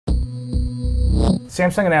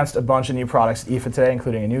Samsung announced a bunch of new products at IFA today,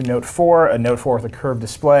 including a new Note 4, a Note 4 with a curved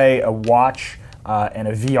display, a watch, and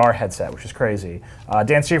a VR headset, which is crazy.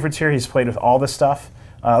 Dan Seifert's here. He's played with all this stuff.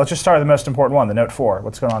 Let's just start with the most important one, the Note 4.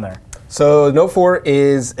 What's going on there? So Note 4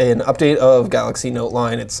 is an update of Galaxy Note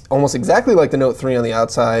line. It's almost exactly like the Note 3 on the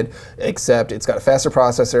outside, except it's got a faster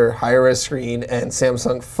processor, higher res screen, and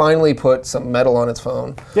Samsung finally put some metal on its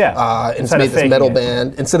phone. Yeah. And it's made this metal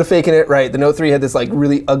band. Instead of faking it, right, the Note 3 had this like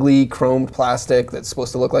really ugly chromed plastic that's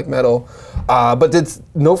supposed to look like metal. But this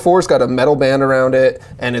Note 4's got a metal band around it,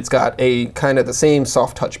 and it's got a kind of the same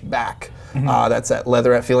soft touch back. That's that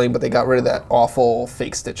leatherette feeling, but they got rid of that awful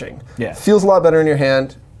fake stitching. Yeah. Feels a lot better in your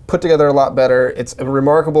hand. Put together a lot better. It's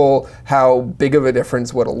remarkable how big of a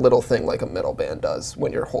difference what a little thing like a metal band does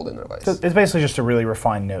when you're holding the device. So it's basically just a really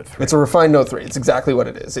refined Note 3. It's a refined Note 3. It's exactly what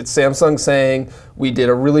it is. It's Samsung saying, we did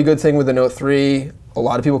a really good thing with the Note 3. A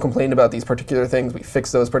lot of people complained about these particular things. We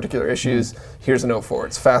fixed those particular issues. Here's a Note 4.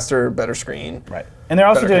 It's faster, better screen. Right. And they're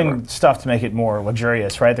also doing stuff to make it more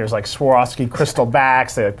luxurious, right? There's like Swarovski crystal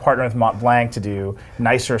backs. They partner with Mont Blanc to do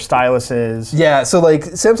nicer styluses. Yeah, so like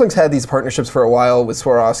Samsung's had these partnerships for a while with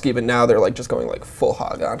Swarovski, but now they're like just going like full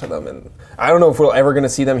hog onto them. And I don't know if we're ever going to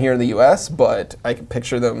see them here in the US, but I can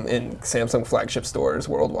picture them in Samsung flagship stores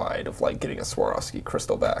worldwide of like getting a Swarovski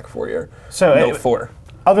crystal back for your Note 4.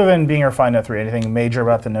 Other than being a refined Note 3, anything major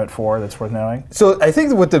about the Note 4 that's worth knowing? So I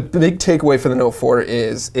think what the big takeaway for the Note 4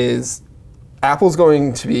 is Apple's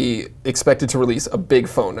going to be expected to release a big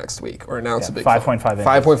phone next week, or announce a big 5.5 phone.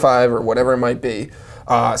 5.5 or whatever it might be.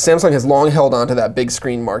 Samsung has long held on to that big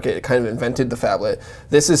screen market. It kind of invented the phablet.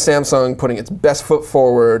 This is Samsung putting its best foot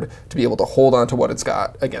forward to be able to hold on to what it's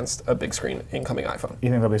got against a big screen incoming iPhone. You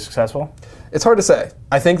think they'll be successful? It's hard to say.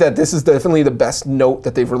 I think that this is definitely the best Note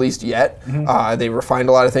that they've released yet. They refined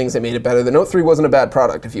a lot of things. They made it better. The Note 3 wasn't a bad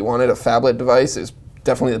product. If you wanted a phablet device, it's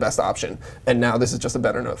definitely the best option. And now this is just a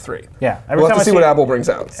better Note 3. Yeah. We'll have to see what Apple brings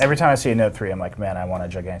out. Every time I see a Note 3, I'm like, man, I want a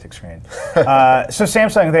gigantic screen. So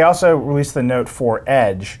Samsung, they also released the Note 4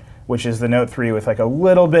 Edge, which is the Note 3 with like a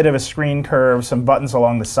little bit of a screen curve, some buttons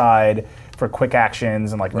along the side for quick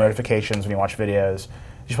actions and like notifications when you watch videos.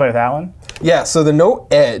 Did you play with that one? Yeah, so the Note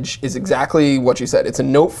Edge is exactly what you said. It's a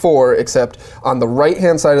Note 4, except on the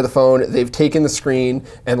right-hand side of the phone, they've taken the screen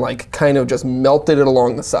and like kind of just melted it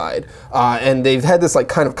along the side. And they've had this like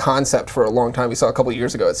kind of concept for a long time. We saw a couple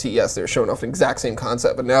years ago at CES, they were showing off an exact same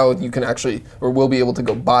concept, but now you can actually, or will be able to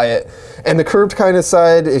go buy it. And the curved kind of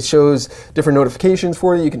side, it shows different notifications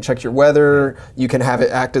for you. You can check your weather. You can have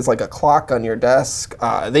it act as like a clock on your desk.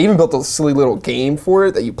 They even built a silly little game for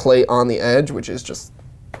it that you play on the Edge, which is just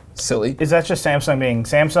silly. Is that just Samsung being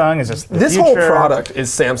Samsung? Is this the This future? whole product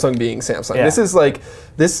is Samsung being Samsung. Yeah. This is like,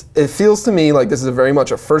 it feels to me like this is very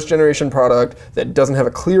much a first generation product that doesn't have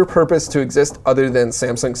a clear purpose to exist other than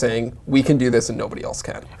Samsung saying, we can do this and nobody else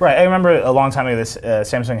can. Right, I remember a long time ago this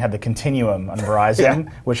Samsung had the Continuum on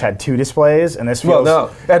Verizon, which had 2 displays, and this feels... Well,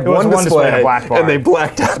 no, it had one display and a black bar. and they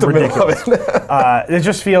blacked out the middle of it. It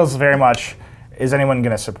just feels very much, is anyone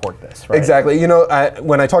going to support this, right? Exactly. You know,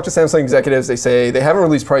 when I talk to Samsung executives, they say they haven't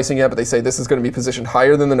released pricing yet, but they say this is going to be positioned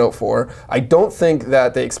higher than the Note 4. I don't think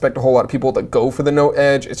that they expect a whole lot of people to go for the Note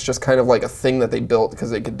Edge. It's just kind of like a thing that they built because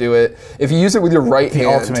they could do it. If you use it with your right hand...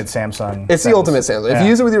 The ultimate Samsung. It's the ultimate Samsung. Yeah. If you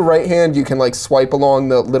use it with your right hand, you can like swipe along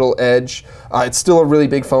the little edge. It's still a really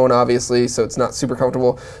big phone, obviously, so it's not super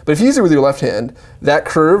comfortable. But if you use it with your left hand, that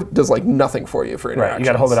curve does like nothing for you for interactions. Right, you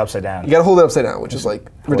got to hold it upside down. You got to hold it upside down, which is like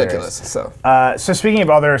ridiculous. So speaking of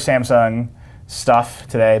other Samsung stuff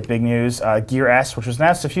today, big news, Gear S, which was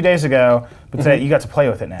announced a few days ago, but today you got to play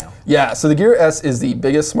with it now. Yeah, so the Gear S is the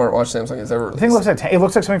biggest smartwatch Samsung has ever released. I think it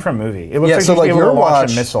looks like something from a movie. It looks like so you like your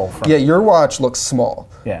watch, a missile from your watch looks small.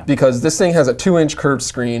 Yeah. Because this thing has a 2-inch curved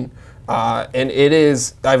screen. And it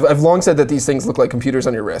is, I've long said that these things look like computers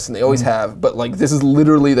on your wrist, and they always have, but like this is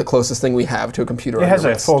literally the closest thing we have to a computer on your wrist. It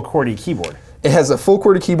has a full QWERTY keyboard. It has a full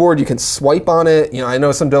QWERTY keyboard. You can swipe on it. You know, I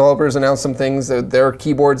know some developers announced some things. Their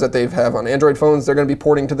keyboards that they have on Android phones, they're going to be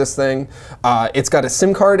porting to this thing. It's got a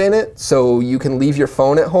SIM card in it, so you can leave your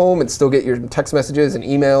phone at home and still get your text messages and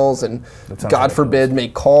emails and, God forbid,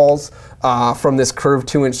 make calls from this curved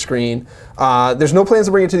 2-inch screen. There's no plans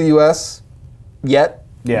to bring it to the US yet.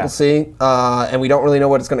 Yeah. We'll see. And we don't really know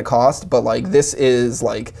what it's going to cost, but like this is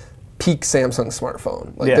like peak Samsung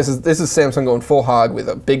smartphone. Like this is Samsung going full hog with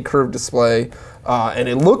a big curved display, and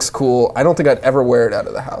it looks cool. I don't think I'd ever wear it out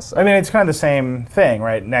of the house. I mean, it's kind of the same thing,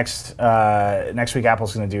 right? Next week,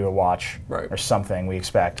 Apple's going to do a watch or something, we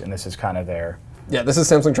expect, and this is kind of their... Yeah, this is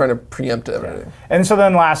Samsung trying to preempt everything. Yeah. And so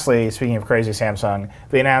then lastly, speaking of crazy Samsung,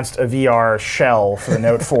 they announced a VR shell for the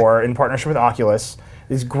Note 4 in partnership with Oculus.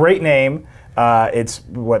 This great name. It's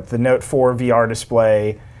the Note 4 VR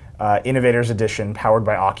display, Innovators Edition, powered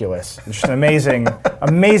by Oculus. It's just an amazing,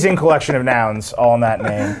 amazing collection of nouns, all in that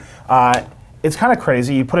name. It's kind of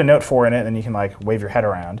crazy. You put a Note 4 in it, and then you can like wave your head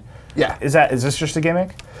around. Yeah. Is this just a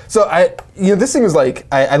gimmick? So this thing was like,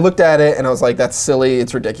 I looked at it and I was like, that's silly,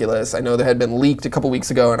 it's ridiculous. I know that had been leaked a couple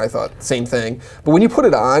weeks ago and I thought, same thing. But when you put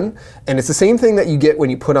it on, and it's the same thing that you get when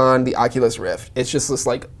you put on the Oculus Rift. It's just this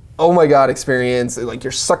like, oh my God experience. Like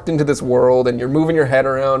you're sucked into this world and you're moving your head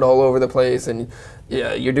around all over the place and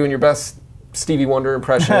yeah, you're doing your best Stevie Wonder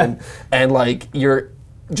impression and like you're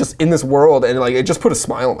just in this world and like it just put a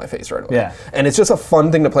smile on my face right away. Yeah. And it's just a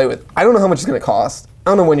fun thing to play with. I don't know how much it's gonna cost. I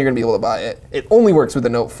don't know when you're going to be able to buy it. It only works with the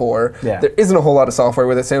Note 4. Yeah. There isn't a whole lot of software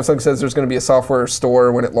with it. Samsung says there's going to be a software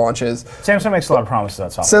store when it launches. Samsung makes a lot of promises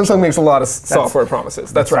about software. Samsung makes a lot of software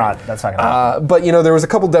promises. That's right. That's not going to happen. But you know, there was a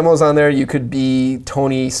couple demos on there. You could be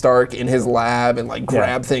Tony Stark in his lab and like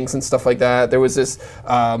grab things and stuff like that. There was this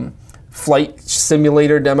flight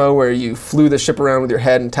simulator demo where you flew the ship around with your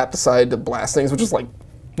head and tapped the side to blast things, which is like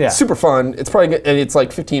super fun. It's probably and it's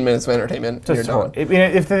like 15 minutes of entertainment. And you're done.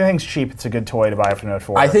 If the thing's cheap, it's a good toy to buy for the Note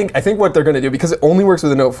 4. I think what they're going to do, because it only works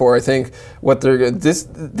with the Note 4. I think what they're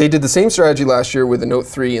they did the same strategy last year with the Note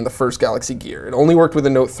 3 and the first Galaxy Gear. It only worked with the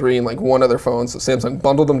Note 3 and like one other phone. So Samsung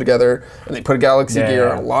bundled them together and they put a Galaxy Gear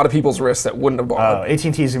on a lot of people's wrists that wouldn't have bought it.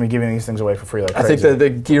 AT&T is going to be giving these things away for free like crazy. I think that the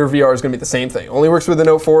Gear VR is going to be the same thing. Only works with the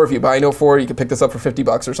Note 4. If you buy a Note 4, you can pick this up for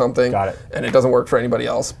 $50 or something. Got it. And it doesn't work for anybody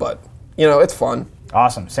else, but you know, it's fun.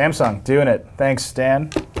 Awesome. Samsung, doing it. Thanks,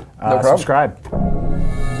 Dan. No problem. Subscribe.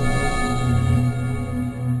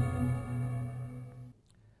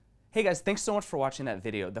 Hey guys, thanks so much for watching that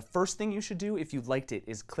video. The first thing you should do if you liked it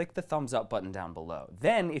is click the thumbs up button down below.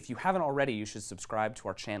 Then, if you haven't already, you should subscribe to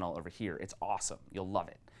our channel over here. It's awesome. You'll love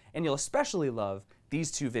it. And you'll especially love these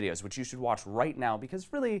two videos, which you should watch right now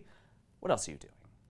because really, what else are you doing?